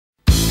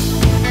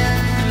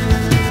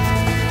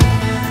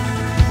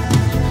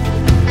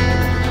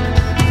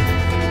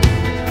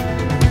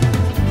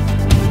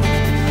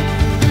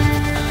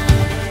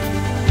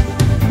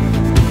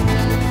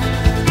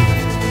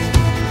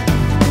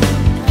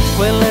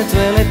Le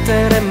tue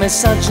lettere e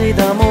messaggi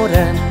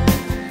d'amore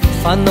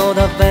fanno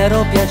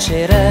davvero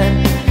piacere.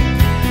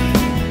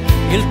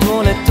 Il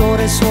tuo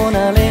lettore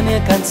suona le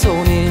mie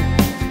canzoni,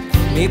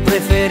 mi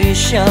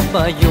preferisci a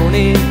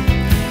Baglioni.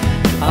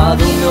 Ad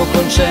un mio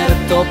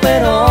concerto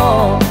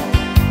però,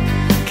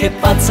 che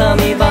pazza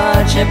mi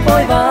baci e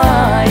poi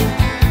vai.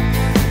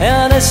 E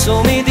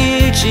adesso mi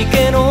dici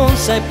che non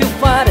sai più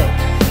fare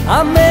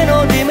a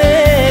meno di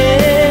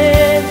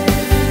me.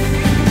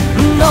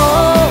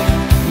 No,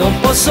 non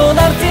posso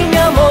darti il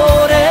mio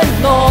amore,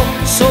 no,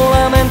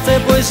 solamente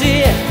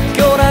poesie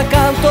che ora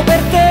canto per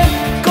te,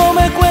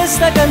 come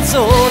questa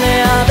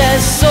canzone.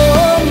 Adesso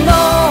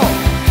no,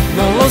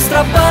 non lo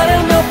strappare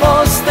il mio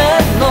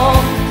poster,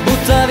 no,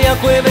 butta via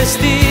quei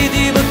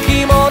vestiti per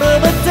chi muore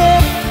per te.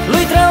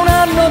 Lui tra un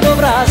anno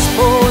dovrà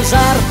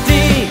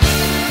sposarti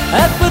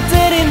e per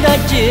te in da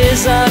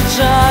chiesa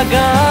già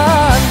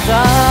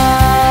canta.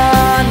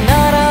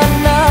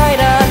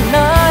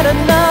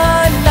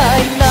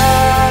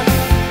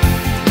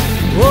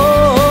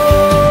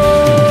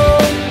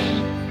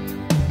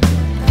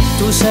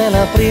 Tu sei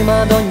la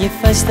prima ad ogni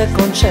festa e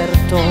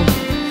concerto,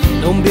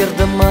 non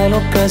perdi mai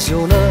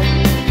l'occasione.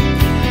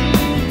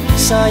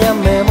 Sai a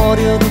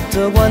memoria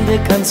tutte quante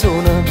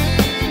canzoni,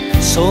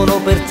 sono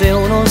per te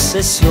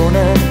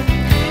un'ossessione.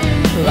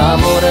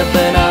 L'amore è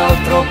ben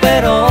altro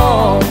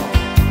però,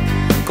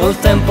 col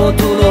tempo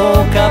tu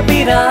lo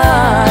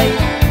capirai.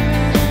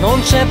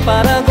 Non c'è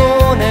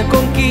paragone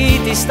con chi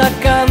ti sta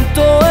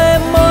accanto e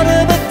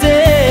muore per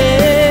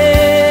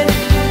te.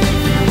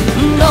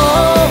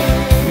 No,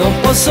 non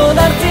posso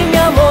darti il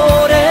mio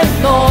amore,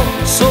 no,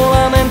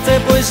 solamente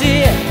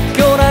poesie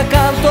che ora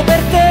canto per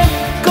te,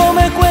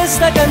 come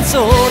questa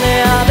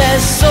canzone.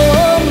 Adesso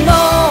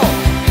no,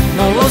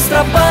 non lo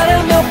strappare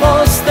il mio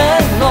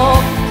poster,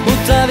 no,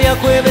 butta via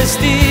quei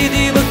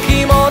vestiti per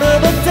chi muore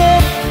per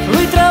te.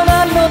 Lui tra un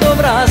anno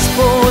dovrà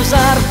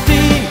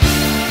sposarti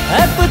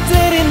e per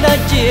te in da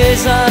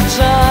chiesa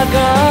già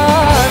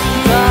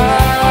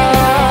canta.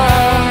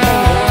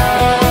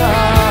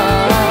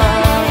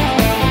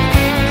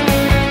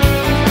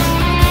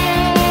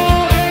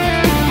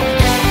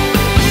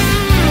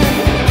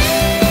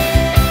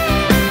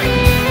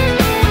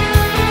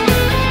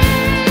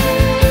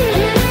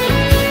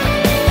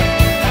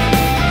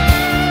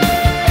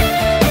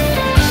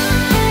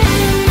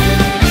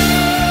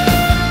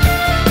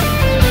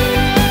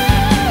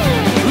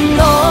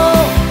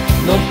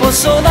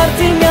 Posso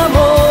darti il mio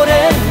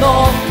amore,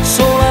 no,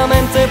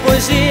 solamente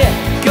poesie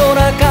che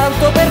ora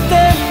canto per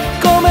te,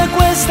 come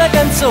questa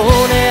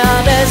canzone.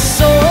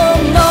 Adesso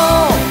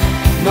no,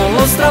 non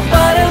lo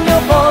strappare il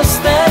mio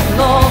poster,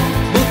 no,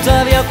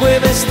 butta via quei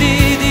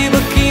vestiti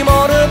per chi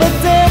muore per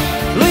te.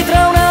 Lui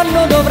tra un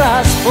anno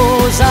dovrà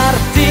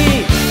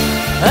sposarti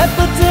e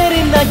per te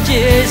in da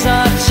chiesa